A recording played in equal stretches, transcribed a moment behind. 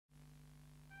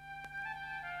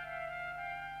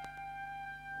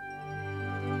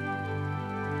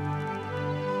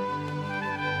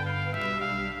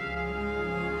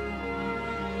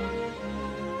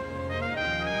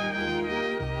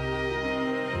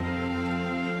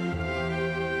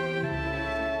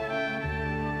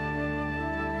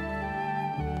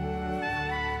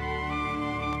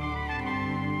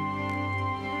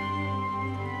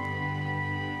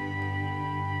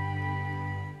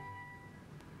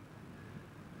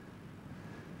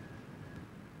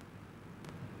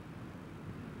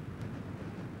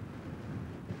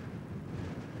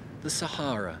The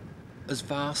Sahara, as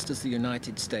vast as the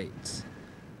United States.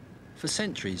 For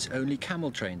centuries, only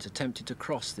camel trains attempted to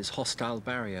cross this hostile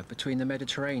barrier between the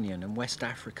Mediterranean and West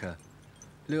Africa,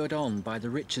 lured on by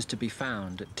the riches to be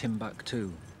found at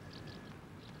Timbuktu.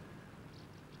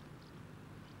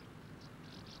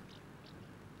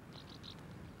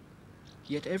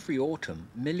 Yet every autumn,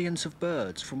 millions of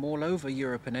birds from all over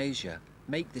Europe and Asia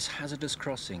make this hazardous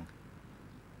crossing.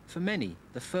 For many,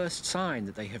 the first sign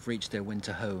that they have reached their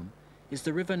winter home is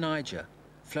the River Niger,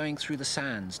 flowing through the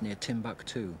sands near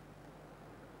Timbuktu.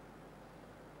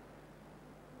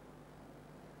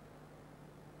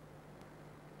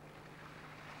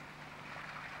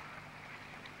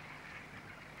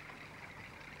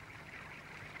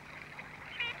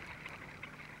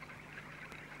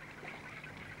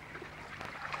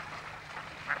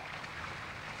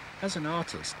 As an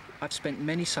artist, I've spent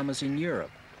many summers in Europe,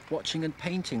 watching and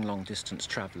painting long-distance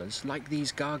travellers like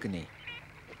these Gargani.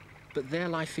 But their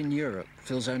life in Europe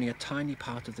fills only a tiny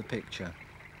part of the picture.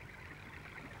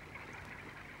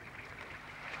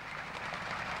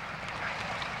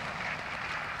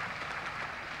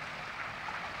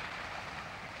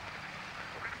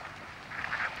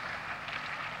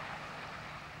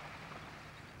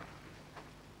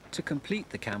 To complete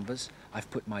the canvas, I've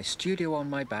put my studio on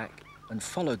my back and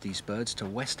followed these birds to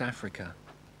West Africa.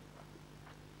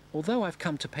 Although I've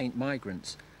come to paint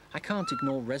migrants, I can't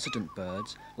ignore resident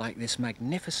birds like this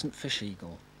magnificent fish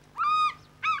eagle.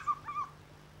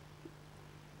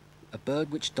 A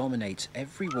bird which dominates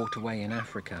every waterway in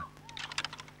Africa.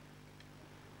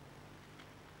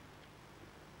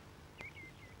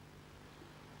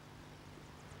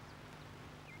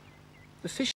 The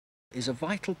fish is a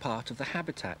vital part of the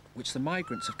habitat which the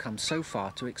migrants have come so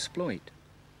far to exploit.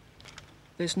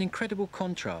 There's an incredible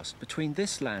contrast between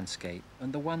this landscape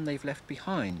and the one they've left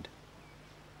behind.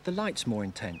 The light's more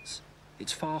intense,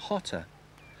 it's far hotter,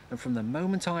 and from the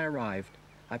moment I arrived,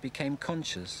 I became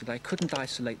conscious that I couldn't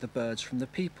isolate the birds from the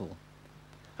people.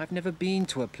 I've never been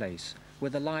to a place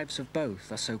where the lives of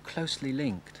both are so closely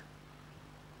linked.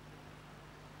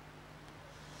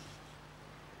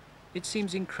 It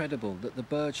seems incredible that the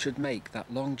birds should make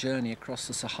that long journey across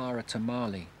the Sahara to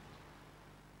Mali.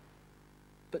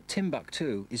 But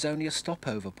Timbuktu is only a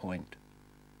stopover point.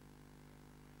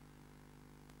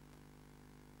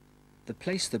 The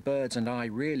place the birds and I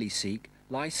really seek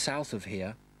lies south of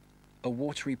here, a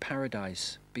watery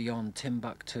paradise beyond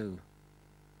Timbuktu.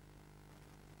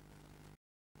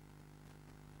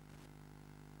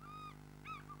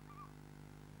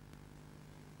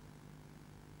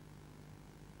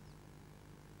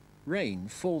 Rain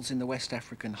falls in the West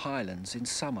African highlands in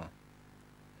summer.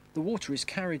 The water is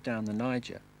carried down the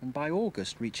Niger and by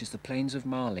August reaches the plains of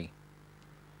Mali.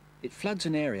 It floods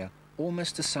an area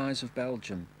almost the size of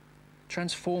Belgium,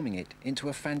 transforming it into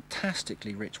a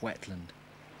fantastically rich wetland.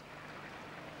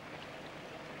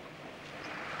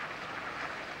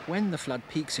 When the flood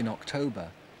peaks in October,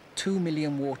 2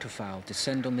 million waterfowl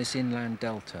descend on this inland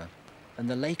delta, and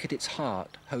the lake at its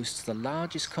heart hosts the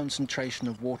largest concentration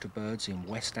of water birds in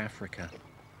West Africa.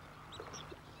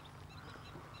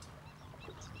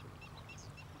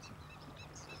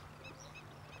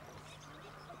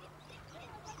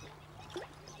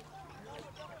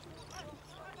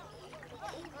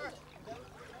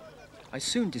 I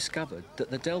soon discovered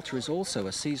that the delta is also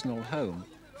a seasonal home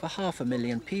for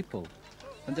 500,000 people,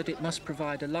 and that it must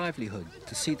provide a livelihood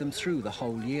to see them through the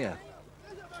whole year.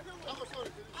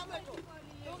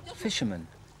 Fishermen,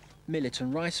 millet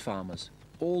and rice farmers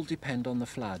all depend on the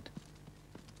flood.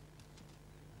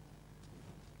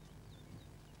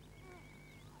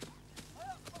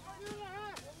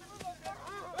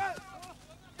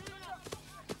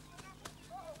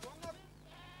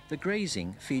 The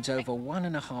grazing feeds over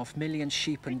 1.5 million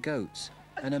sheep and goats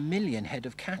and 1 million head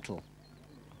of cattle.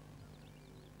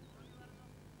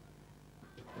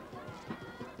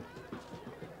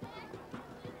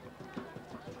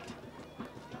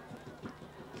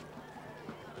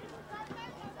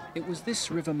 It was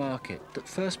this river market that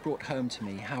first brought home to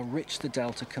me how rich the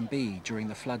delta can be during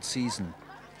the flood season.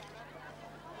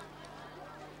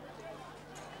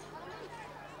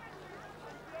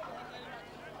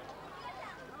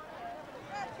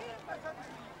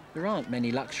 There aren't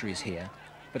many luxuries here,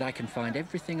 but I can find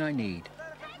everything I need.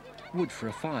 Wood for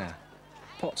a fire,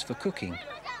 pots for cooking,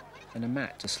 and a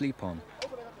mat to sleep on.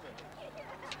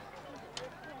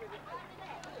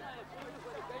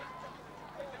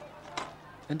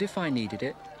 And if I needed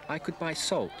it, I could buy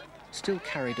salt, still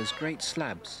carried as great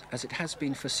slabs, as it has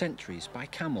been for centuries by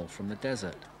camel from the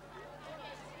desert.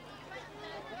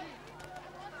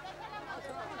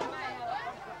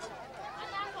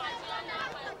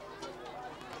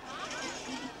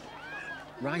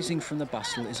 Rising from the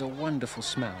bustle is a wonderful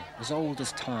smell, as old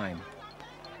as time.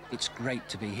 It's great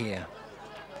to be here.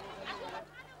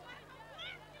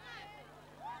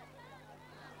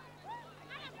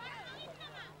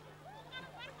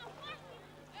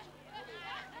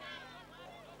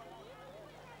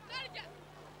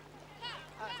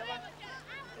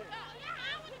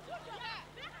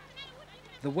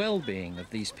 The well-being of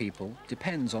these people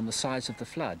depends on the size of the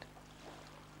flood.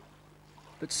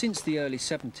 But since the early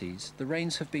 70s, the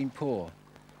rains have been poor,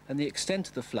 and the extent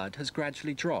of the flood has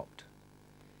gradually dropped.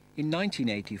 In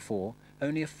 1984,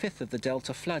 only a fifth of the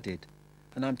delta flooded,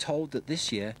 and I'm told that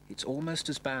this year it's almost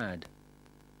as bad.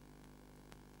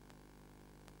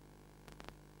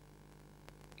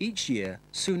 Each year,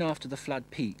 soon after the flood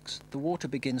peaks, the water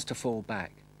begins to fall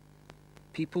back.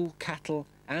 People, cattle,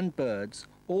 and birds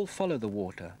all follow the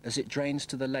water as it drains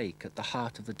to the lake at the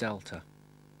heart of the delta.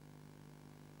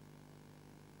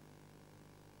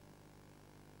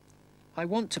 I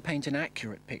want to paint an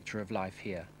accurate picture of life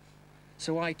here,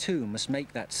 so I too must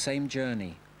make that same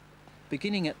journey,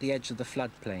 beginning at the edge of the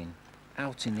floodplain,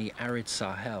 out in the arid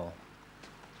Sahel.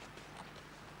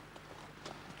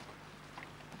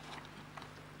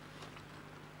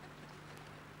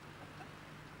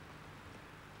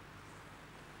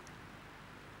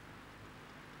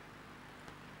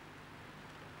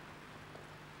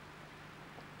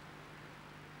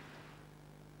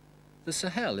 The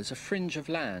Sahel is a fringe of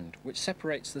land which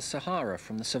separates the Sahara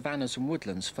from the savannas and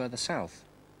woodlands further south.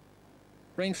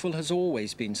 Rainfall has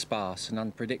always been sparse and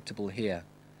unpredictable here,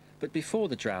 but before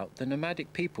the drought the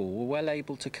nomadic people were well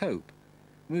able to cope,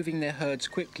 moving their herds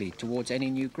quickly towards any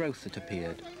new growth that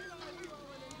appeared.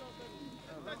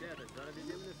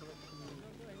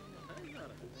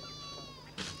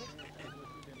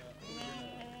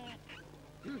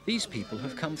 These people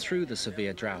have come through the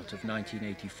severe drought of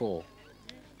 1984.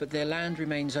 But their land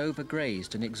remains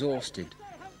overgrazed and exhausted.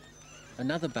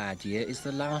 Another bad year is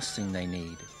the last thing they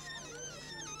need.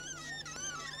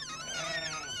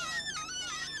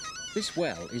 This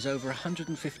well is over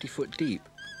 150 foot deep,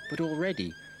 but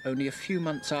already, only a few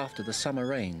months after the summer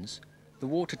rains, the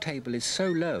water table is so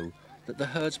low that the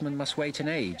herdsman must wait an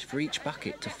age for each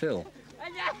bucket to fill.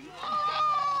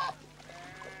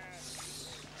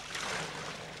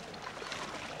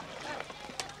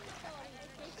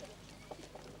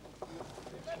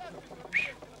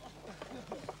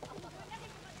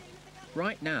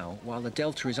 Right now, while the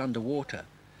delta is underwater,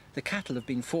 the cattle have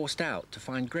been forced out to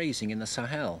find grazing in the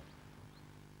Sahel.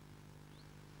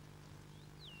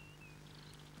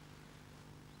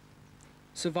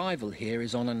 Survival here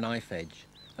is on a knife edge,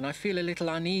 and I feel a little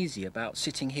uneasy about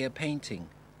sitting here painting.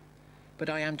 But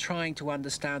I am trying to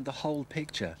understand the whole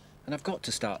picture, and I've got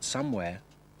to start somewhere.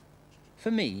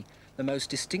 For me, the most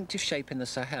distinctive shape in the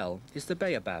Sahel is the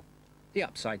baobab, the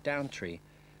upside-down tree,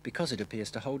 because it appears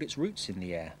to hold its roots in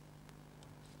the air.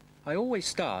 I always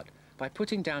start by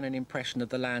putting down an impression of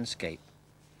the landscape.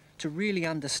 To really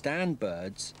understand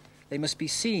birds, they must be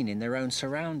seen in their own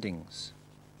surroundings.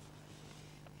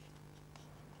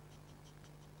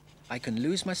 I can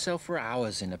lose myself for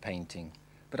hours in a painting,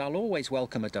 but I'll always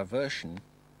welcome a diversion.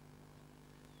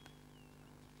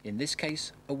 In this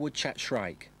case, a woodchat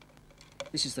shrike.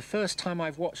 This is the first time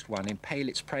I've watched one impale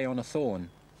its prey on a thorn.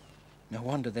 No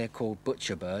wonder they're called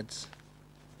butcher birds.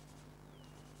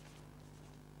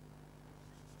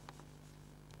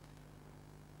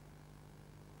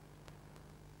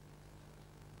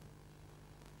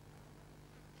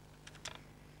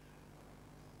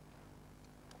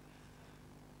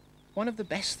 One of the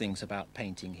best things about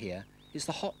painting here is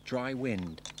the hot, dry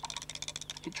wind.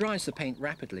 It dries the paint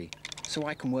rapidly, so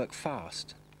I can work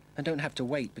fast and don't have to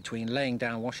wait between laying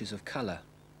down washes of colour.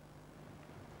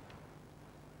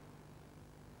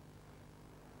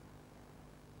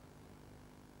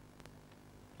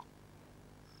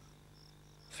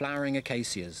 Flowering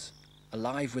acacias,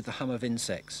 alive with the hum of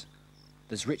insects.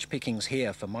 There's rich pickings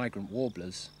here for migrant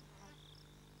warblers.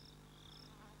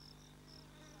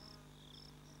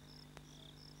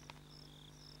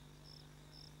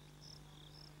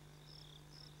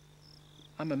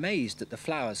 I'm amazed that the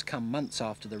flowers come months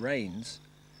after the rains,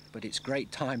 but it's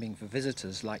great timing for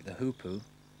visitors like the hoopoe.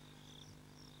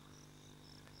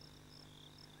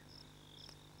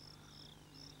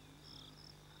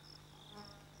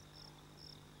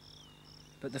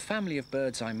 But the family of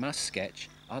birds I must sketch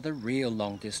are the real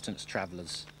long-distance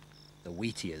travellers, the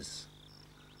wheatears.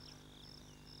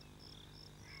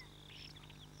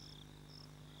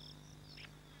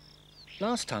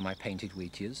 Last time I painted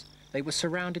wheatears, they were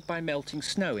surrounded by melting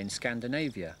snow in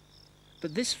Scandinavia.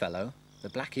 But this fellow, the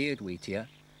black-eared wheatear,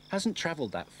 hasn't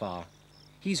travelled that far.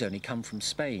 He's only come from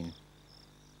Spain.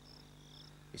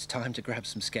 It's time to grab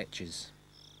some sketches.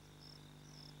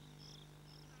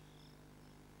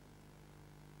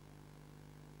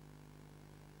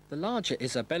 The larger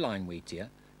Isabelline wheatear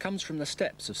comes from the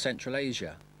steppes of Central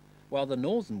Asia, while the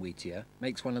northern wheatear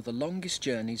makes one of the longest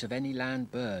journeys of any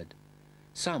land bird,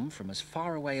 some from as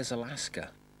far away as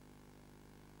Alaska.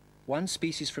 One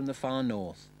species from the far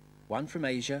north, one from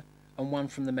Asia, and one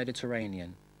from the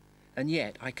Mediterranean, and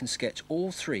yet I can sketch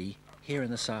all three here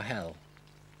in the Sahel.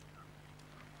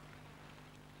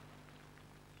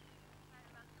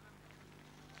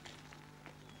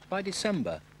 By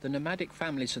December, the nomadic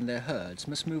families and their herds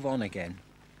must move on again.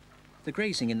 The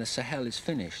grazing in the Sahel is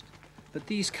finished, but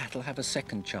these cattle have a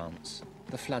second chance,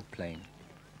 the floodplain.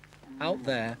 Out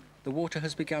there, the water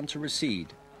has begun to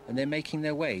recede, and they're making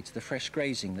their way to the fresh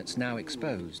grazing that's now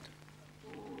exposed.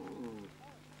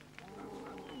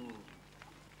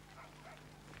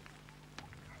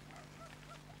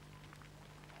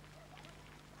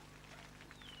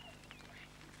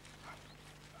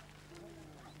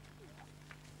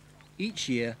 Each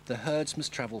year, the herds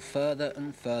must travel further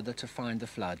and further to find the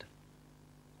flood.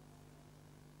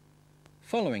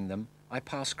 Following them, I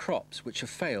pass crops which have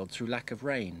failed through lack of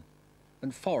rain,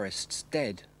 and forests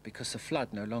dead because the flood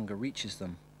no longer reaches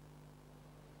them.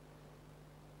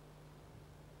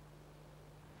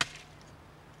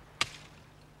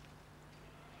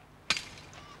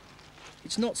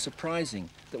 It's not surprising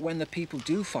that when the people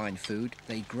do find food,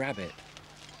 they grab it.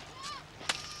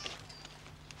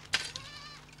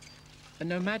 A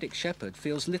nomadic shepherd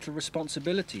feels little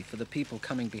responsibility for the people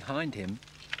coming behind him.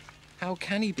 How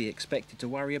can he be expected to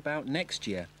worry about next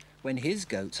year when his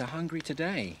goats are hungry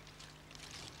today?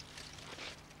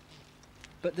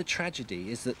 But the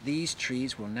tragedy is that these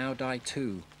trees will now die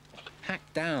too,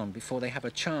 hacked down before they have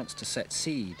a chance to set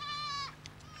seed.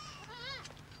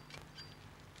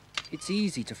 It's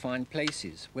easy to find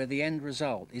places where the end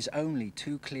result is only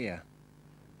too clear.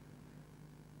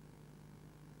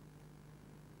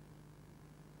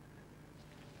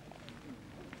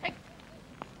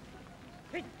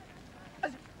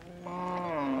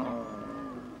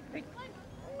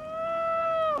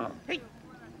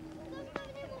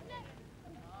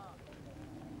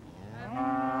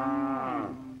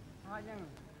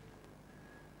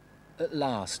 At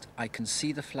last, I can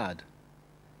see the flood.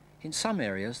 In some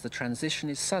areas, the transition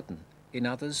is sudden, in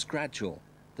others, gradual,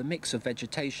 the mix of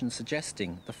vegetation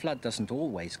suggesting the flood doesn't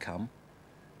always come.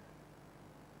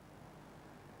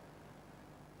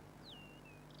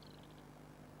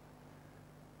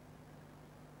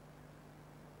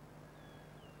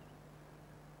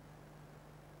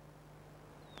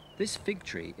 This fig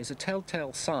tree is a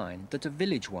telltale sign that a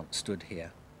village once stood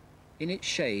here. In its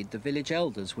shade, the village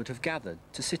elders would have gathered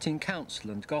to sit in council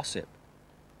and gossip.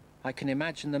 I can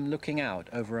imagine them looking out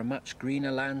over a much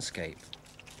greener landscape.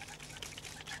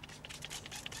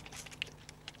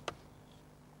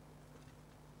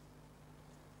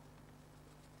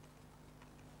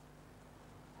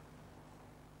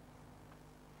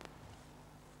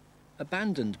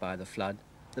 Abandoned by the flood,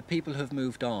 the people have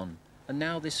moved on, and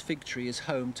now this fig tree is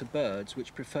home to birds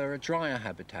which prefer a drier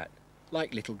habitat,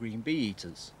 like little green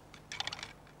bee-eaters.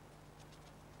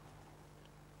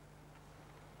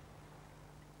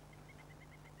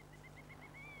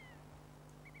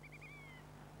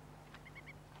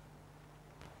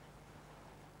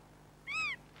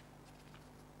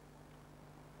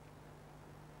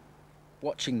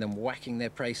 Watching them whacking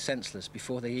their prey senseless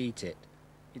before they eat it,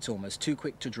 it's almost too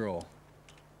quick to draw.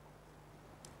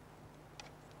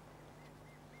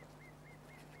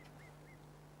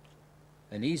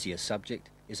 An easier subject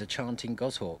is a chanting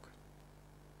goshawk.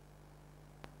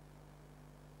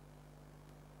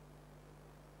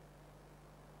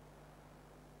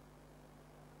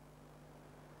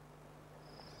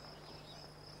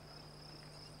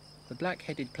 The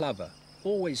black-headed plover,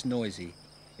 always noisy,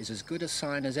 is as good a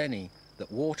sign as any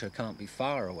that water can't be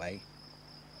far away.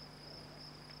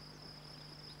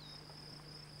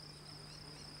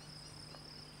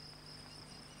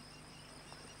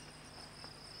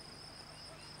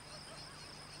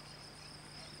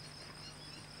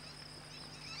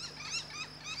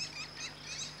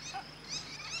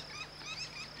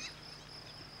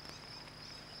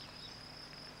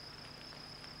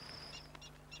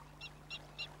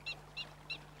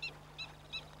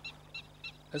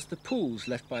 As the pools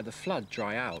left by the flood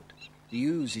dry out, the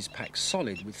ooze is packed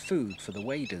solid with food for the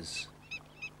waders.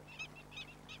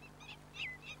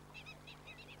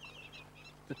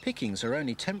 The pickings are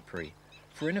only temporary,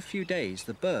 for in a few days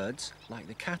the birds, like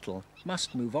the cattle,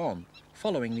 must move on,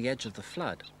 following the edge of the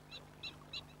flood.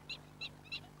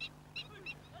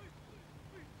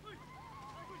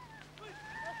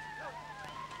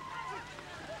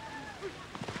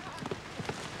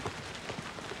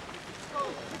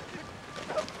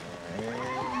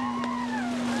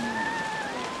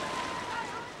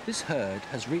 This herd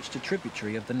has reached a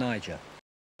tributary of the Niger.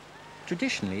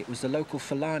 Traditionally, it was the local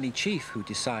Fulani chief who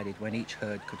decided when each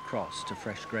herd could cross to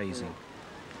fresh grazing.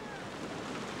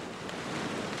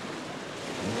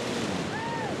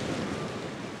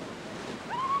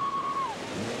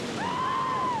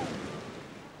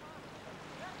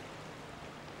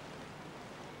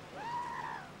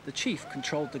 The chief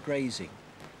controlled the grazing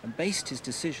and based his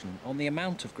decision on the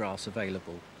amount of grass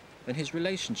available and his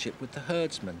relationship with the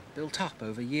herdsman built up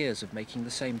over years of making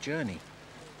the same journey.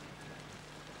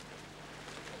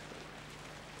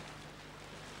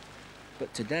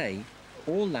 But today,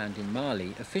 all land in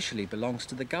Mali officially belongs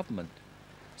to the government,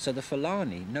 so the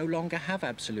Fulani no longer have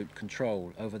absolute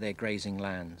control over their grazing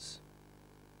lands.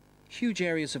 Huge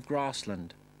areas of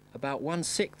grassland, about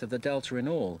 1/6 of the delta in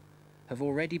all, have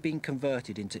already been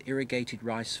converted into irrigated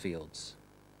rice fields.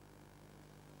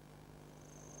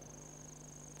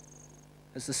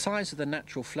 As the size of the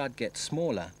natural flood gets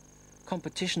smaller,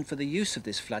 competition for the use of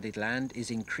this flooded land is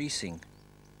increasing.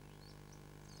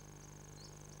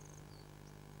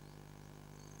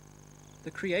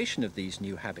 The creation of these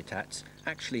new habitats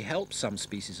actually helps some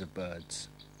species of birds.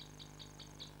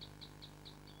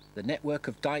 The network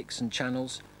of dikes and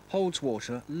channels holds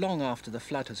water long after the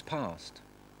flood has passed.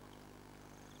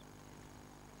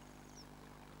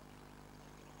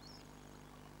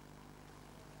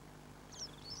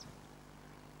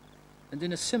 And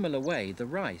in a similar way, the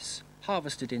rice,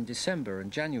 harvested in December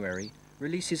and January,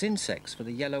 releases insects for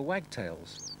the yellow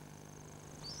wagtails.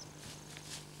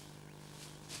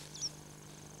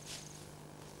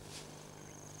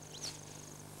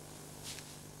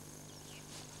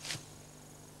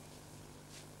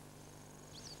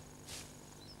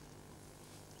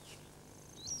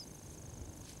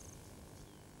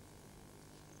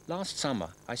 Last summer,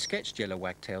 I sketched yellow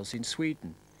wagtails in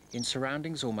Sweden, in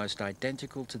surroundings almost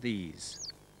identical to these.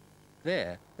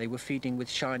 There, they were feeding with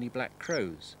shiny black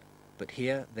crows, but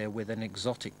here they're with an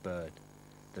exotic bird,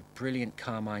 the brilliant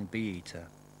carmine bee-eater.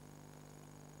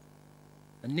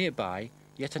 And nearby,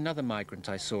 yet another migrant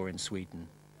I saw in Sweden,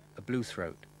 a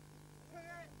bluethroat.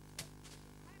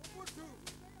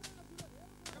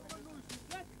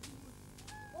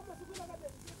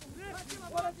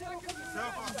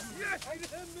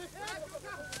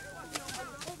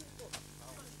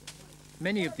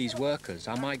 Many of these workers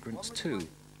are migrants too.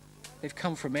 They've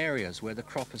come from areas where the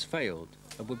crop has failed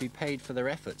and would be paid for their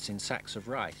efforts in sacks of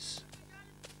rice.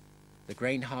 The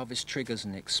grain harvest triggers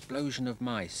an explosion of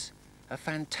mice, a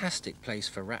fantastic place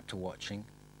for raptor watching.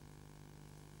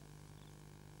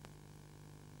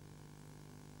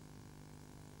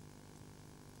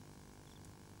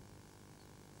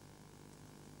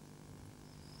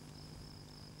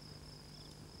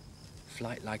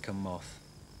 Flight like a moth.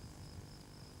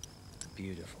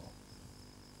 Beautiful.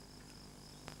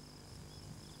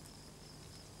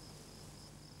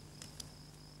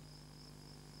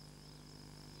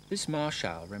 This marsh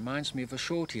owl reminds me of a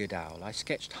short-eared owl I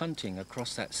sketched hunting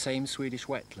across that same Swedish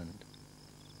wetland.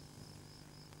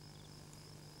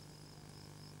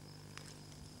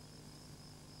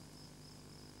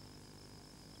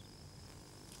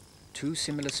 Two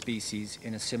similar species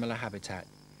in a similar habitat,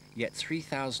 yet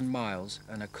 3,000 miles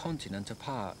and a continent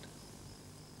apart.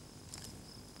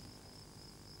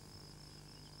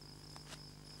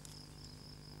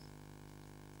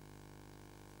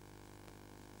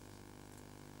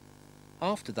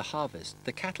 After the harvest,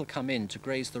 the cattle come in to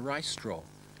graze the rice straw,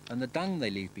 and the dung they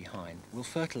leave behind will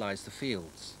fertilize the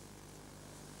fields.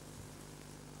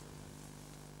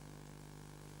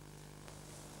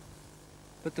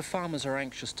 But the farmers are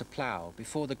anxious to plough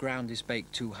before the ground is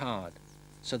baked too hard,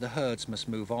 so the herds must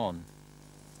move on.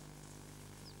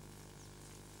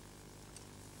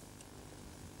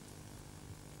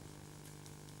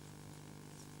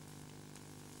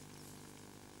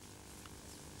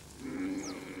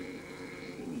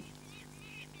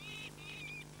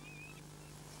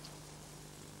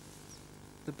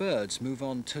 The birds move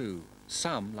on too.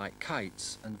 Some, like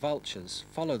kites and vultures,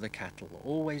 follow the cattle,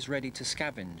 always ready to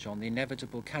scavenge on the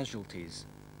inevitable casualties.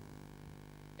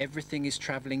 Everything is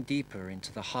travelling deeper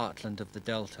into the heartland of the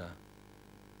delta.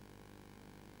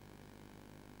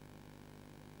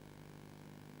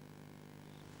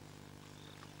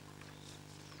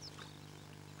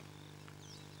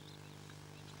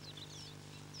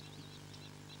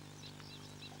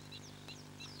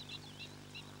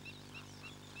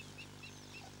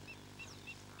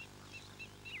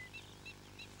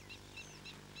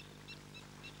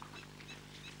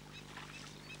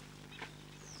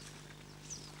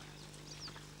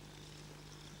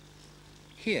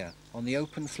 Here, on the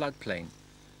open floodplain,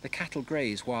 the cattle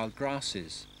graze wild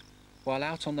grasses, while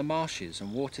out on the marshes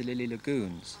and water lily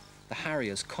lagoons, the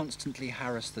harriers constantly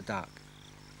harass the duck.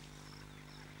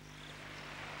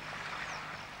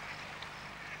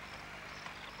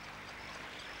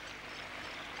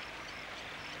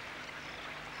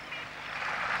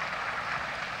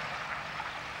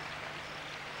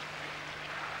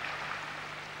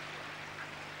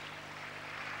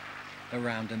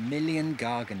 Around 1 million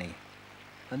gargani,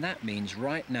 and that means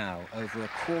right now over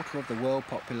 1/4 of the world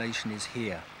population is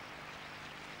here.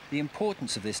 The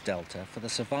importance of this delta for the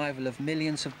survival of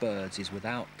millions of birds is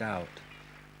without doubt.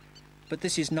 But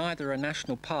this is neither a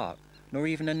national park nor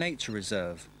even a nature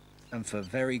reserve, and for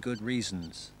very good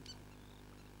reasons.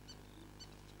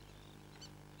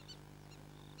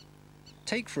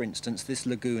 Take for instance this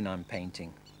lagoon I'm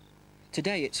painting.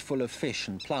 Today it's full of fish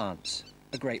and plants,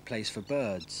 a great place for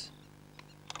birds.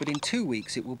 But in 2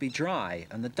 weeks it will be dry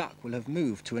and the duck will have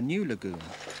moved to a new lagoon.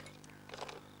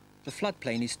 The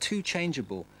floodplain is too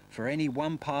changeable for any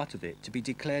one part of it to be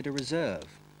declared a reserve.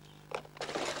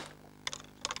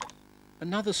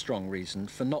 Another strong reason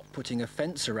for not putting a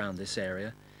fence around this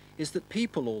area is that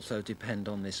people also depend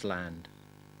on this land.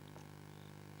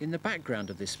 In the background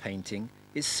of this painting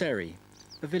is Seri,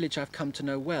 a village I've come to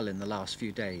know well in the last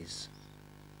few days.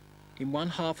 In one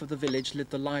half of the village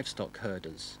live the livestock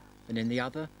herders, and in the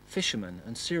other, fishermen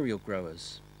and cereal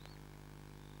growers.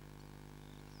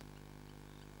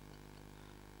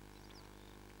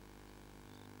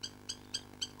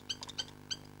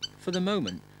 For the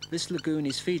moment, this lagoon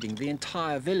is feeding the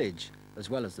entire village,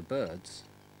 as well as the birds.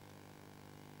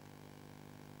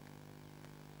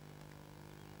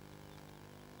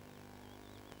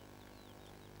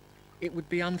 It would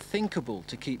be unthinkable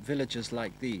to keep villagers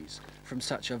like these from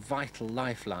such a vital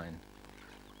lifeline.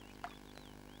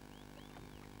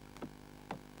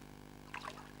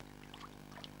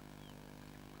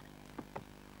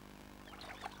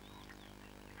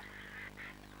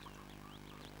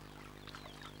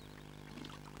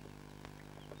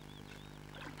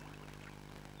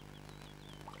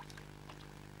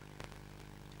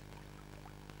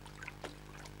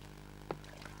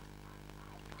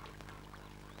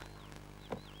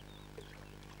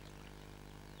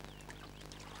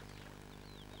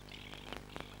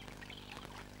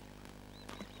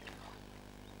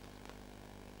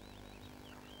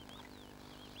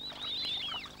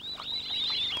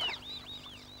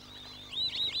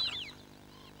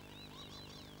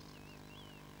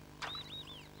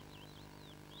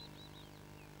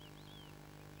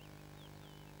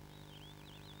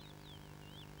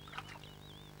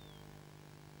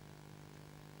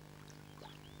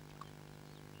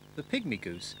 The pygmy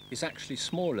goose is actually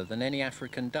smaller than any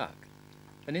African duck,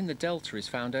 and in the delta is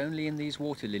found only in these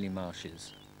water lily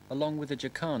marshes, along with the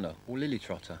jacana or lily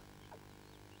trotter.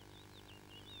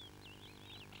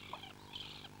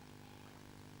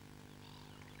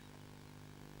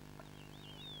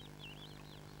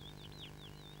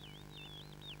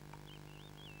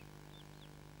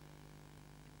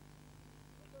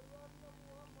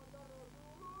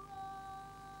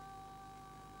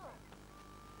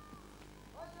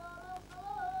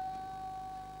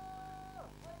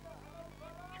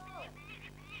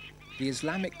 The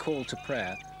Islamic call to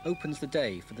prayer opens the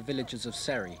day for the villagers of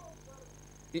Seri.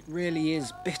 It really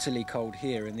is bitterly cold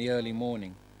here in the early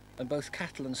morning, and both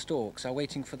cattle and storks are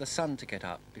waiting for the sun to get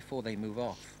up before they move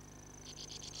off.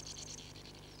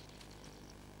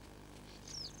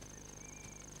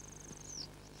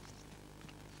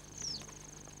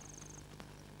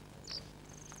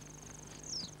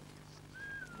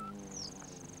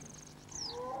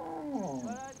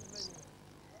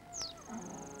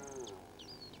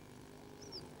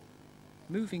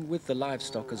 Moving with the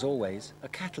livestock as always are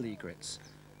cattle egrets,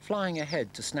 flying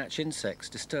ahead to snatch insects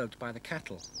disturbed by the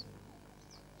cattle.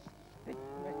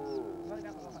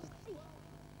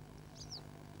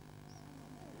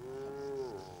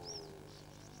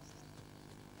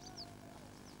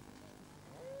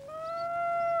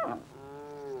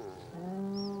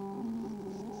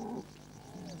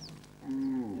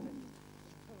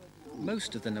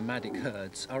 Most of the nomadic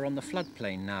herds are on the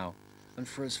floodplain now, and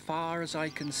for as far as I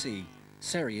can see,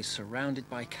 Seri is surrounded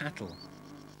by cattle.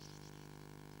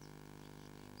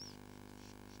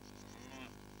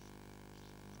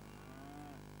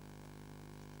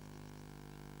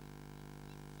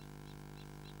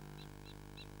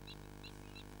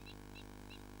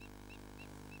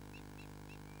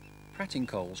 Pratting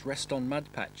coals rest on mud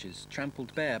patches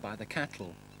trampled bare by the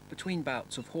cattle, between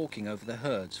bouts of hawking over the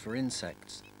herds for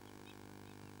insects.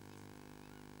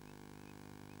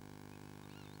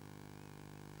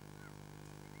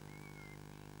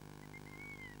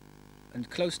 And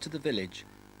close to the village,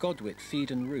 godwit feed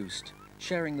and roost,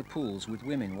 sharing the pools with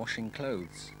women washing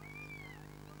clothes.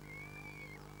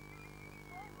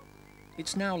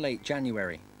 It's now late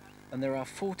January, and there are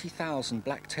 40,000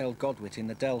 black-tailed godwit in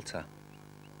the delta.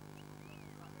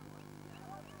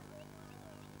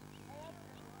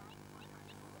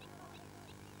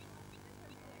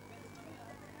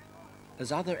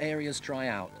 As other areas dry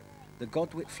out, the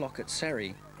godwit flock at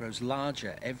Seri grows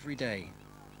larger every day.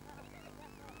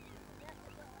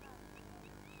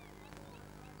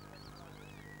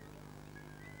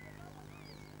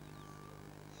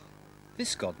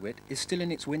 This godwit is still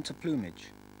in its winter plumage,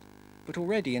 but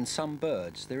already in some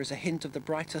birds there is a hint of the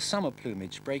brighter summer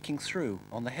plumage breaking through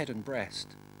on the head and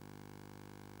breast.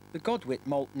 The godwit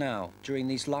molt now during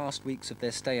these last weeks of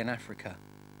their stay in Africa.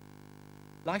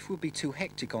 Life would be too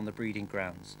hectic on the breeding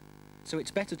grounds, so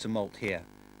it's better to molt here,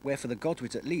 where for the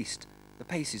godwit at least, the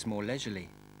pace is more leisurely.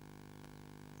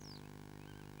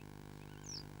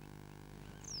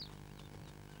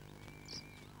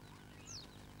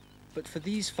 But for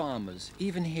these farmers,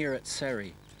 even here at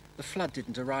Seri, the flood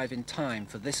didn't arrive in time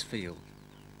for this field.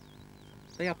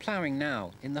 They are ploughing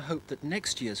now in the hope that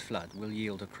next year's flood will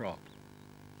yield a crop.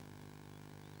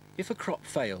 If a crop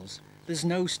fails, there's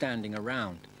no standing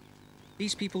around.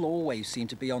 These people always seem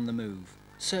to be on the move,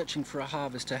 searching for a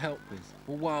harvest to help with,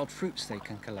 or wild fruits they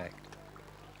can collect.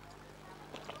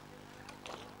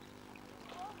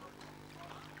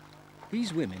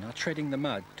 These women are treading the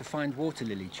mud to find water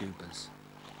lily tubers.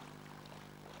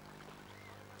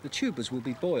 The tubers will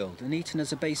be boiled and eaten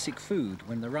as a basic food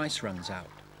when the rice runs out.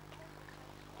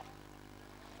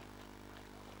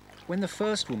 When the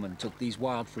first woman took these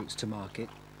wild fruits to market,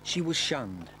 she was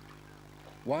shunned.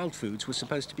 Wild foods were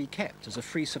supposed to be kept as a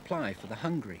free supply for the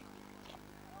hungry.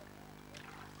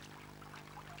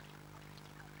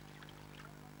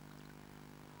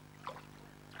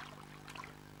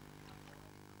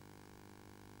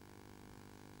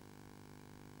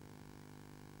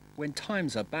 When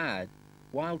times are bad,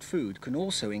 wild food can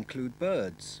also include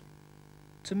birds.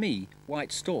 To me,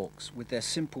 white storks, with their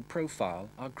simple profile,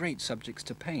 are great subjects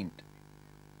to paint.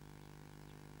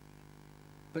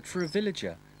 But for a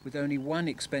villager with only one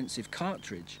expensive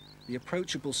cartridge, the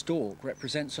approachable stork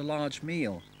represents a large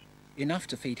meal, enough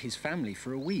to feed his family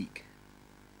for a week.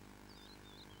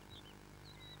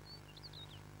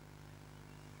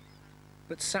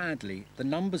 But sadly, the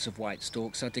numbers of white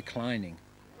storks are declining.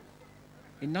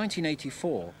 In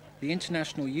 1984, the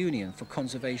International Union for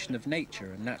Conservation of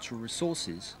Nature and Natural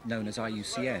Resources, known as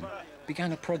IUCN,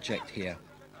 began a project here.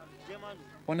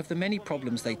 One of the many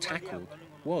problems they tackled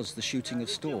was the shooting of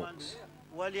storks.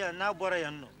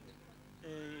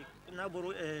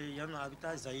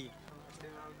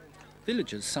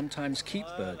 Villagers sometimes keep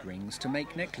bird rings to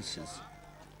make necklaces.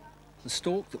 The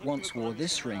stork that once wore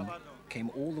this ring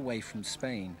came all the way from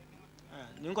Spain.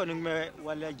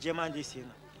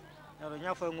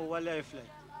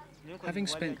 Having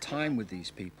spent time with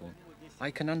these people, I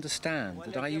can understand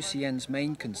that IUCN's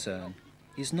main concern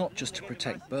is not just to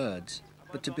protect birds,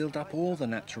 but to build up all the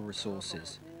natural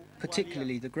resources,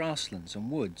 particularly the grasslands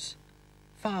and woods,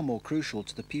 far more crucial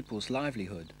to the people's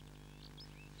livelihood.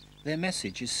 Their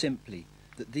message is simply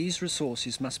that these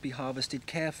resources must be harvested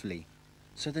carefully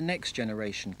so the next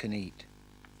generation can eat.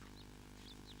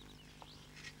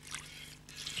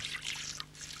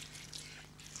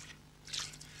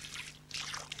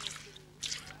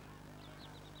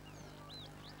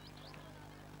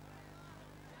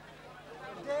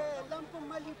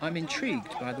 I'm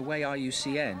intrigued by the way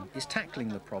IUCN is tackling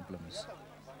the problems.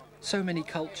 So many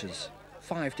cultures,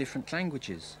 5 different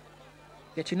languages.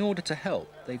 Yet in order to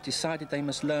help, they've decided they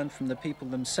must learn from the people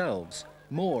themselves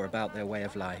more about their way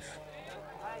of life.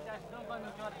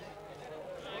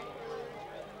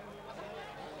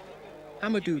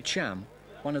 Amadou Cham,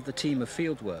 one of the team of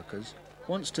field workers,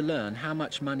 wants to learn how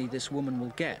much money this woman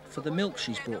will get for the milk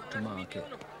she's brought to market.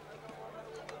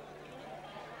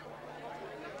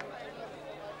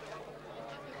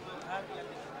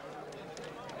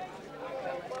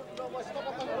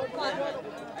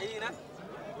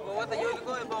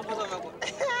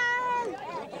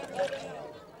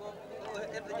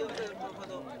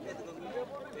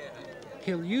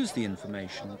 He'll use the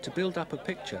information to build up a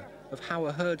picture of how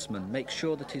a herdsman makes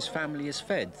sure that his family is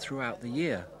fed throughout the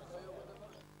year.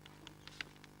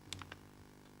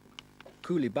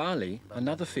 Koulibaly,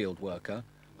 another field worker,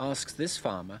 asks this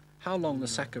farmer how long the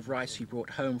sack of rice he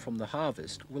brought home from the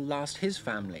harvest will last his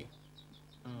family.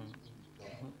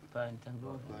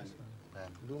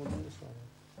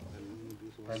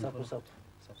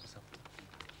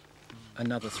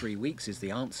 Another 3 weeks is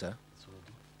the answer.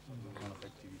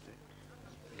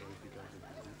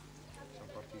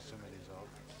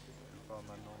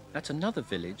 At another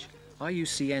village,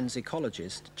 IUCN's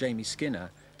ecologist, Jamie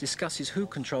Skinner, discusses who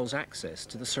controls access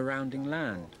to the surrounding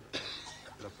land.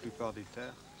 La plupart des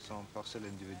terres sont en parcelles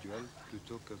individuelles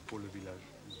plutôt que pour le village.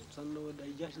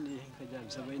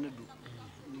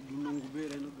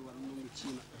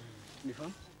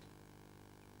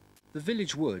 The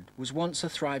village wood was once a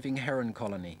thriving heron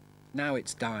colony. Now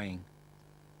it's dying.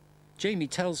 Jamie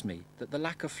tells me that the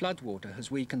lack of floodwater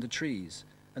has weakened the trees,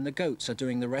 and the goats are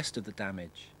doing the rest of the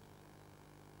damage.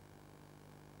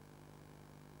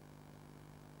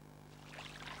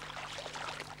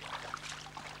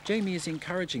 Jamie is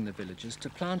encouraging the villagers to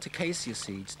plant acacia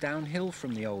seeds downhill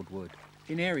from the old wood,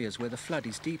 in areas where the flood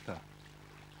is deeper.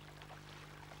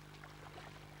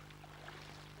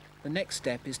 The next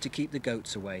step is to keep the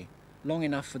goats away, long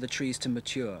enough for the trees to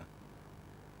mature.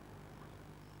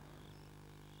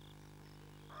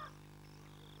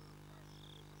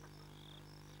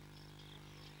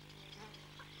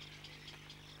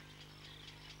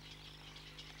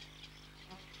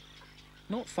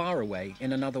 Not far away,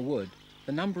 in another wood,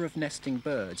 the number of nesting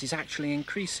birds is actually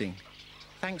increasing,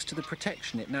 thanks to the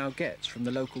protection it now gets from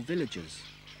the local villagers.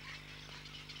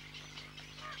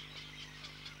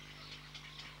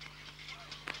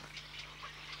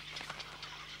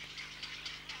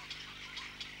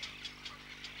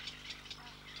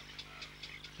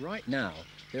 Right now,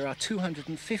 there are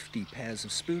 250 pairs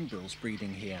of spoonbills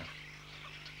breeding here.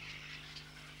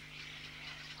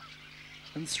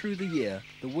 And through the year,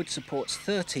 the wood supports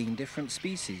 13 different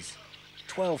species,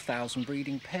 12,000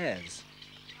 breeding pairs.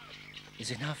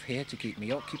 There's enough here to keep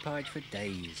me occupied for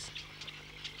days.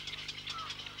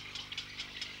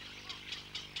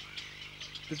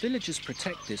 The villagers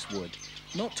protect this wood,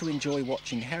 not to enjoy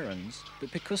watching herons,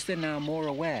 but because they're now more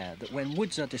aware that when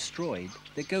woods are destroyed,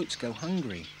 their goats go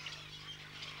hungry.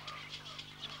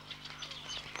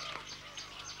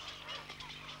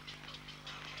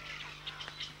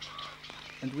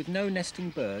 And with no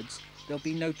nesting birds, there'll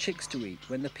be no chicks to eat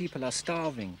when the people are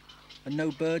starving, and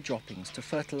no bird droppings to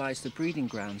fertilize the breeding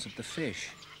grounds of the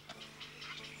fish.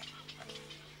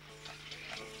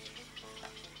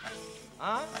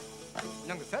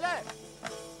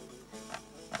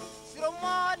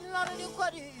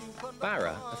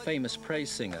 Barra, a famous praise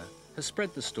singer, has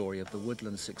spread the story of the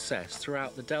woodland's success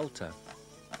throughout the Delta.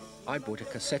 I bought a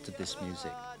cassette of this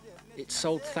music. It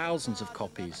sold thousands of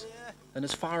copies, and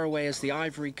as far away as the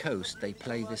Ivory Coast, they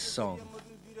play this song.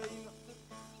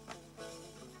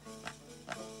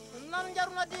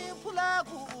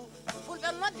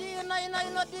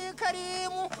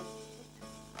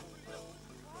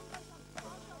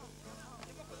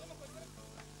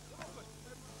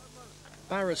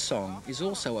 Barra's song is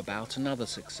also about another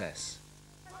success.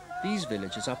 These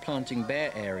villagers are planting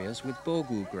bare areas with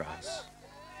bogu grass.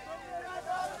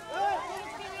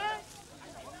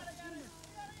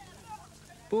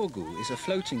 Bogu is a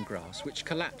floating grass which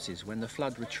collapses when the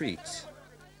flood retreats.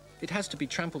 It has to be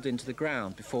trampled into the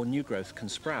ground before new growth can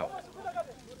sprout.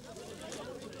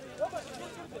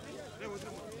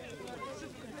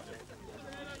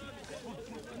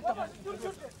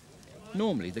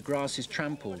 Normally, the grass is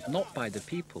trampled not by the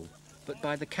people, but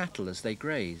by the cattle as they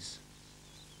graze.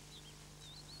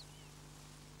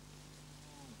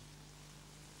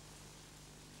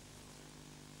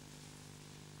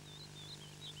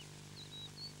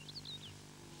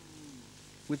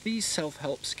 With these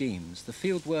self-help schemes, the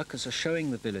field workers are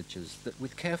showing the villagers that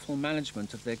with careful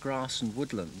management of their grass and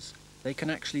woodlands, they can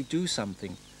actually do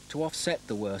something to offset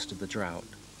the worst of the drought.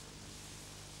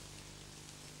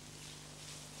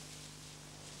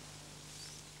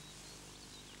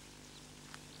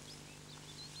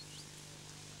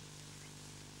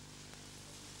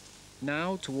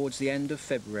 Now, towards the end of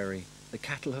February, the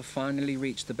cattle have finally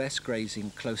reached the best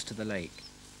grazing close to the lake.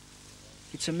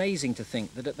 It's amazing to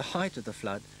think that at the height of the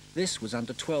flood, this was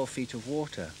under 12 feet of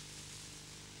water.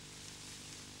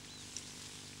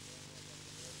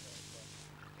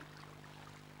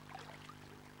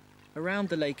 Around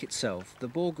the lake itself, the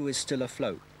bogu is still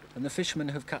afloat, and the fishermen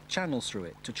have cut channels through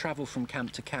it to travel from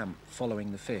camp to camp,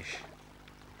 following the fish.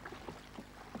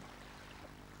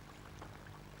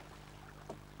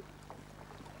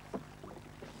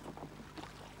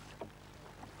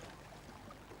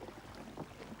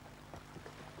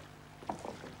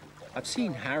 I've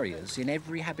seen harriers in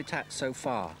every habitat so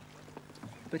far,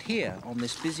 but here, on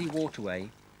this busy waterway,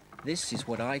 this is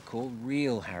what I call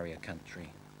real harrier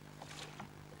country.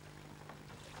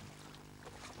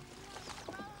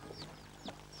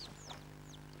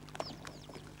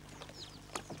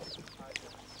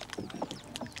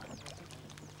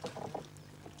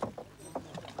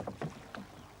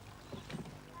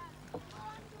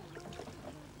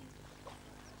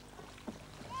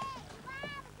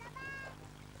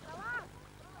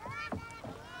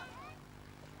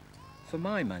 For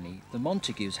my money, the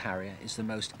Montagu's Harrier is the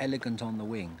most elegant on the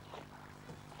wing.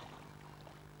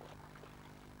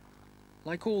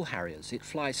 Like all Harriers, it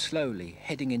flies slowly,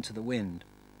 heading into the wind,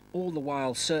 all the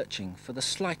while searching for the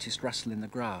slightest rustle in the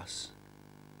grass.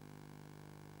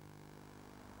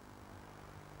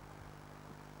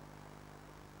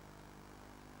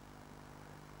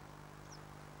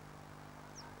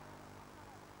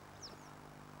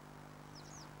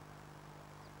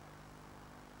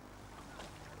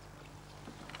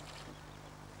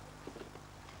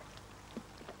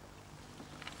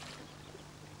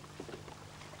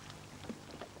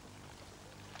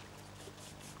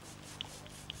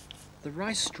 The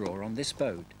rice straw on this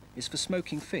boat is for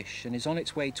smoking fish and is on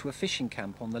its way to a fishing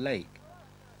camp on the lake,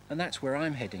 and that's where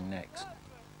I'm heading next.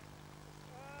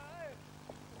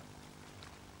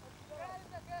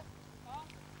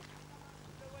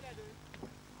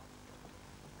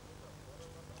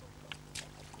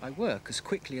 I work as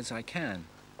quickly as I can,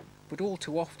 but all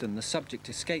too often the subject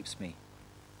escapes me.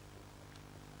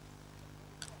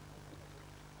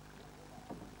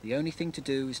 The only thing to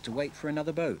do is to wait for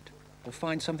another boat, or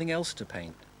find something else to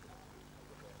paint.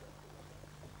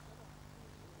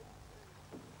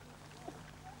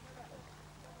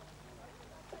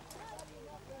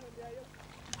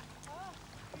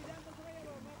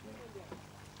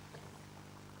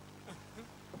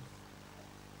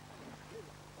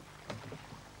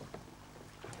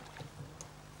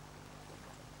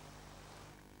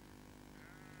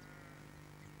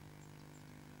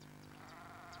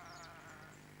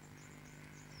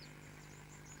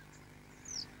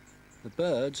 The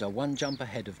birds are one jump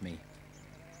ahead of me.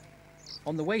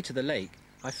 On the way to the lake,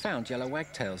 I found yellow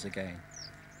wagtails again,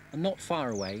 and not far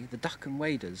away, the duck and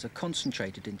waders are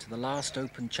concentrated into the last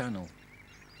open channel.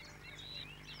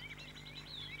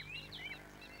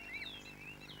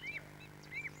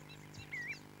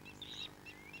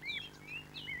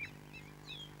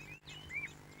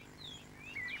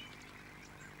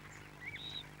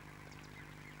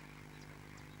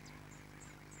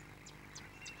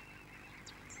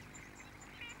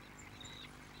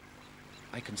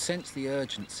 I can sense the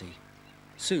urgency.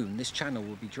 Soon this channel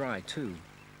will be dry too.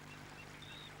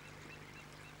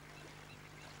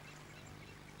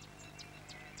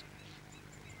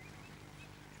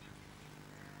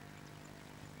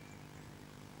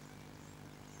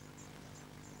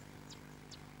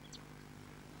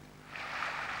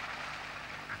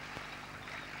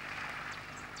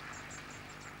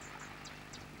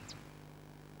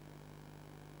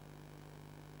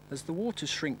 As the waters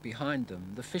shrink behind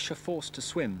them, the fish are forced to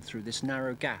swim through this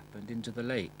narrow gap and into the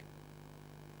lake.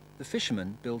 The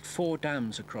fishermen build 4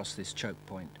 dams across this choke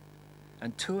point,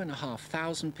 and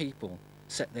 2,500 people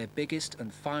set their biggest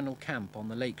and final camp on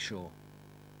the lake shore.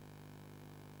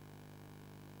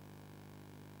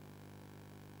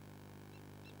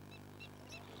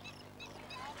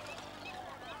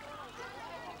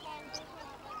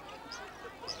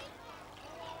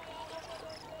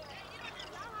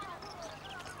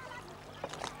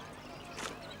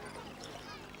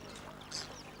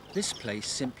 This place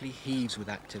simply heaves with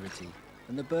activity,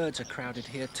 and the birds are crowded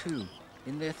here too,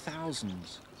 in their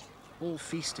thousands, all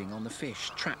feasting on the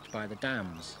fish trapped by the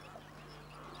dams.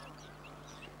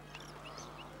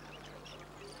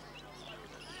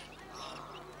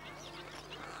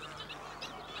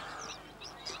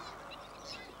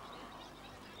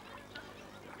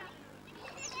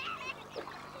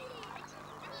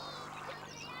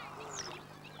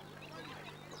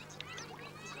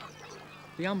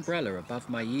 The umbrella above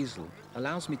my easel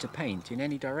allows me to paint in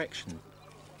any direction.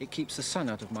 It keeps the sun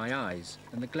out of my eyes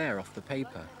and the glare off the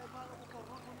paper.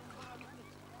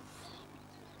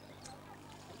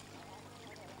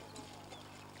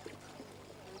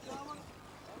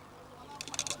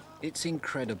 It's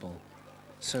incredible.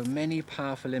 So many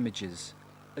powerful images,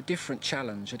 a different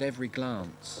challenge at every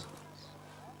glance.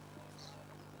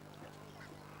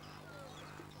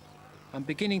 I'm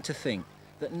beginning to think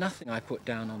that nothing I put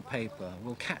down on paper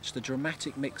will catch the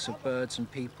dramatic mix of birds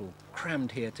and people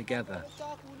crammed here together.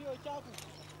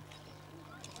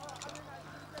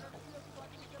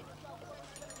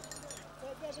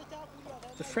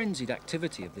 The frenzied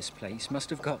activity of this place must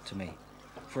have got to me,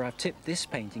 for I've tipped this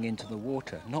painting into the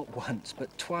water not once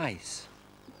but twice.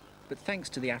 But thanks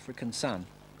to the African sun,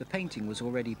 the painting was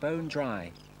already bone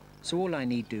dry, so all I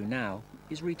need do now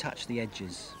is retouch the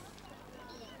edges.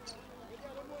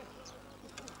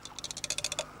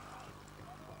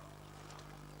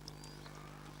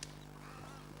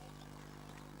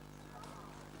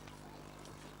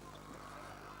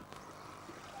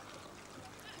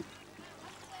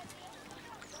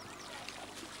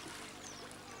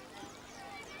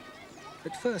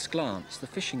 At first glance, the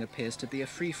fishing appears to be a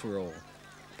free-for-all,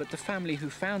 but the family who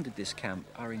founded this camp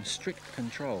are in strict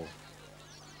control.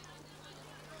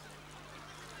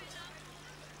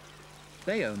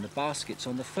 They own the baskets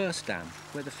on the first dam,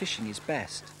 where the fishing is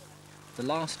best. The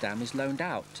last dam is loaned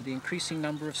out to the increasing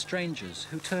number of strangers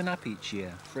who turn up each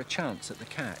year for a chance at the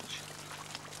catch.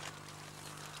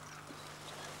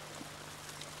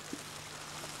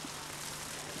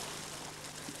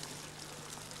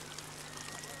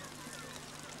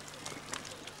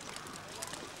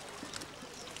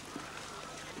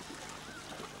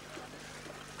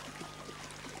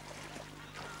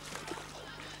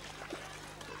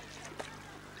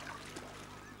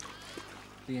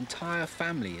 The entire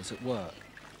family is at work,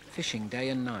 fishing day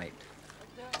and night.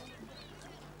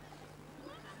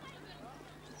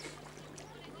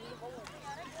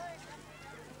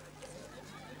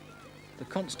 The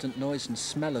constant noise and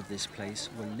smell of this place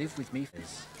will live with me.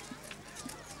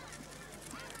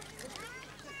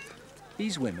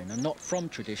 These women are not from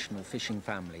traditional fishing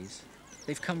families.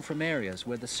 They've come from areas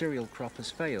where the cereal crop has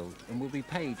failed and will be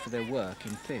paid for their work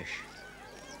in fish.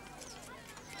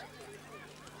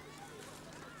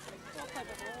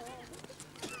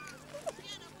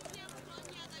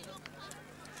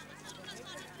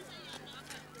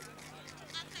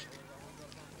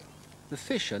 The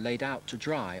fish are laid out to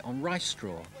dry on rice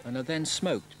straw and are then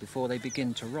smoked before they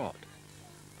begin to rot.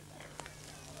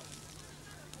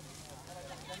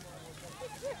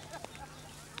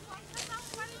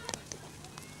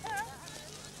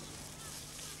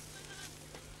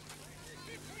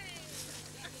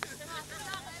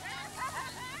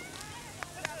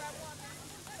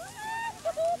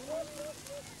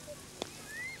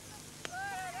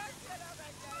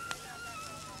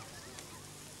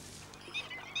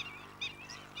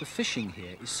 The fishing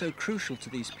here is so crucial to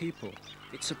these people,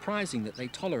 it's surprising that they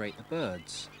tolerate the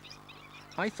birds.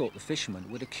 I thought the fishermen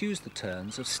would accuse the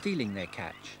terns of stealing their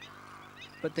catch,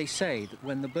 but they say that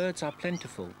when the birds are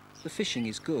plentiful, the fishing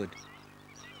is good.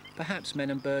 Perhaps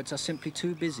men and birds are simply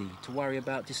too busy to worry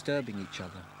about disturbing each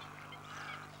other.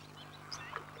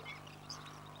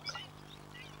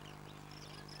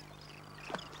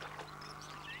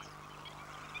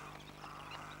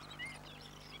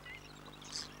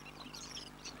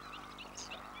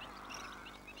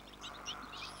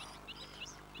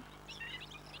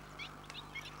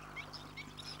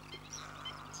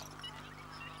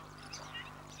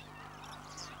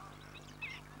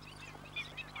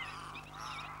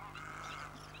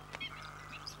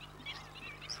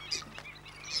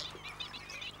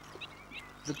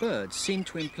 The birds seem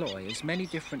to employ as many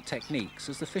different techniques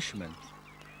as the fishermen.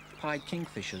 Pied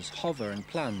kingfishers hover and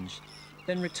plunge,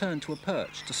 then return to a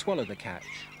perch to swallow the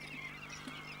catch.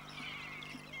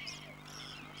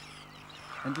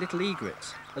 And little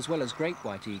egrets, as well as great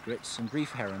white egrets and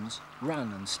reef herons,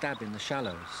 run and stab in the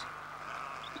shallows.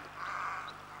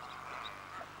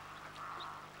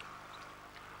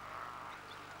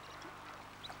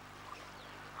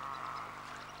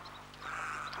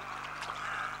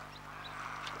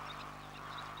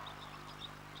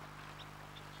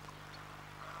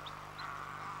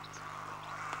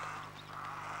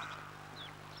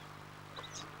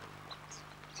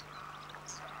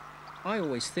 I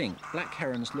always think black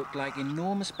herons look like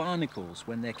enormous barnacles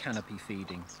when they're canopy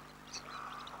feeding.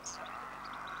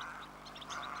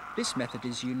 This method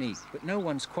is unique, but no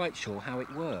one's quite sure how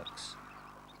it works.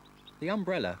 The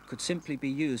umbrella could simply be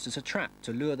used as a trap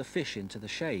to lure the fish into the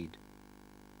shade.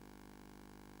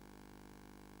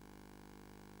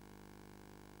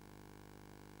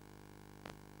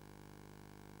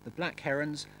 The black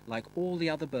herons, like all the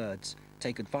other birds,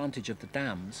 take advantage of the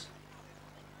dams.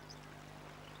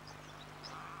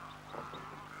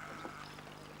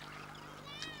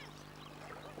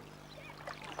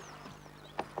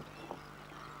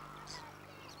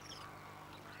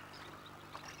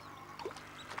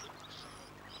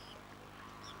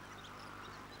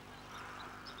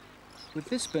 With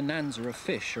this bonanza of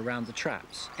fish around the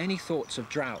traps, any thoughts of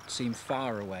drought seem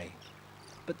far away.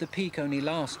 But the peak only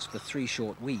lasts for 3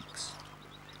 short weeks.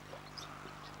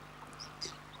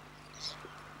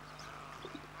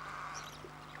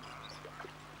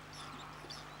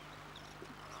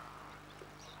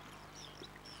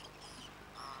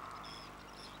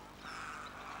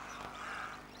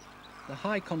 The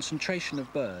high concentration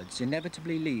of birds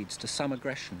inevitably leads to some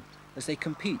aggression as they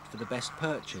compete for the best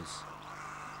perches.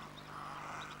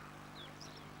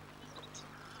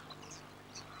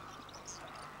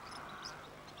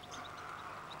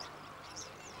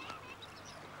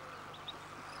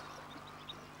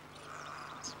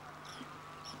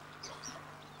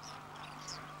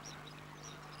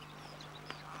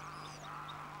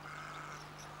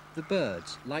 The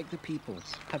birds, like the people,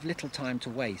 have little time to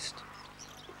waste.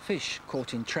 Fish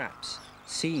caught in traps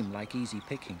seem like easy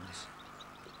pickings.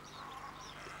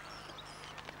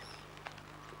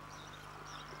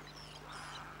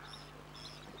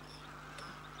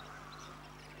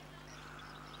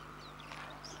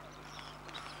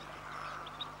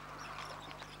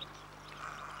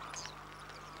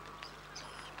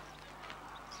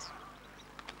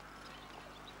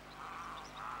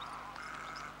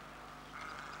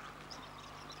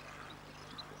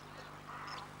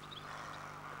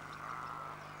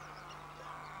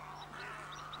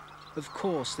 Of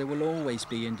course, there will always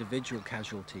be individual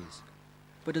casualties,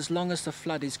 but as long as the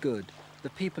flood is good, the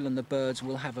people and the birds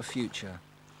will have a future.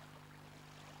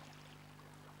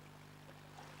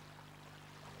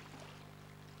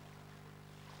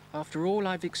 After all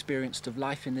I've experienced of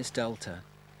life in this delta,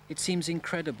 it seems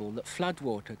incredible that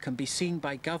floodwater can be seen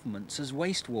by governments as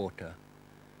wastewater,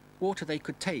 water they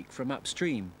could take from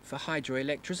upstream for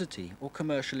hydroelectricity or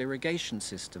commercial irrigation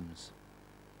systems.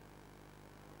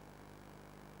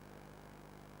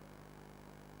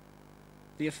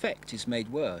 The effect is made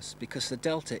worse because the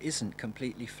delta isn't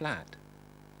completely flat.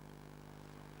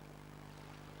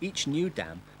 Each new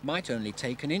dam might only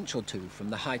take an inch or two from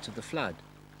the height of the flood,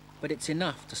 but it's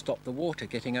enough to stop the water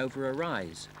getting over a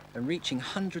rise and reaching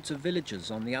hundreds of villages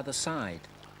on the other side.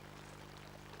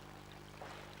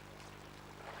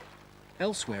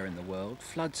 Elsewhere in the world,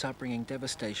 floods are bringing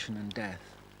devastation and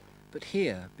death. But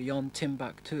here, beyond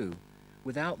Timbuktu,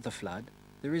 without the flood,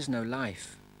 there is no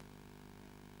life.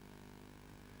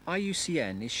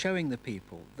 IUCN is showing the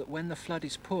people that when the flood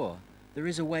is poor, there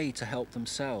is a way to help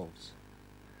themselves.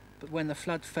 But when the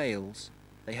flood fails,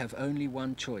 they have only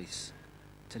one choice: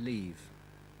 to leave.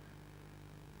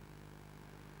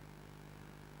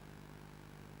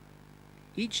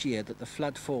 Each year that the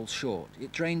flood falls short,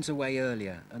 it drains away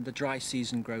earlier and the dry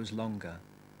season grows longer.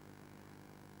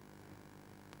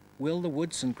 Will the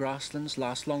woods and grasslands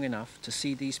last long enough to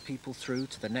see these people through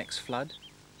to the next flood?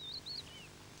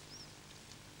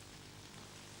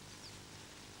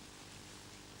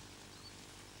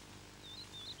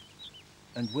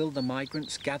 And will the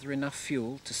migrants gather enough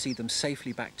fuel to see them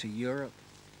safely back to Europe?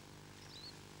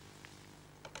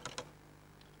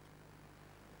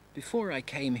 Before I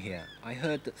came here, I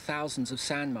heard that thousands of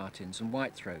sand martins and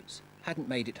whitethroats hadn't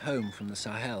made it home from the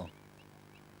Sahel.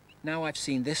 Now I've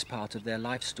seen this part of their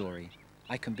life story,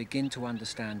 I can begin to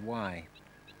understand why.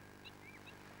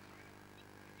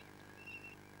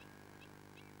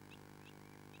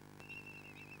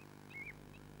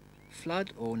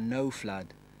 Flood or no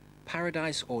flood,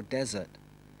 paradise or desert,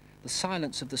 the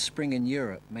silence of the spring in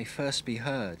Europe may first be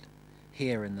heard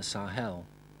here in the Sahel.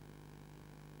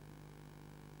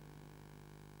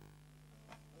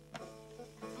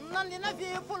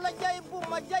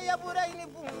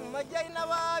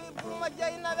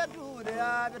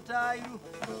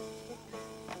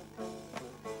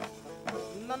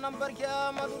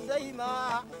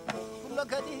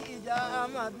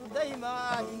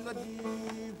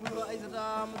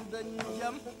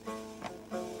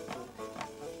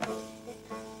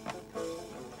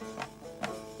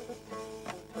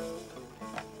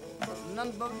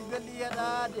 nan bawdi belli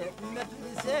yeɗade mettuɗi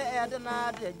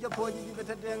seeɗanade joppoji ɗi ɓe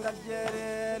tedde ngal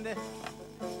jerende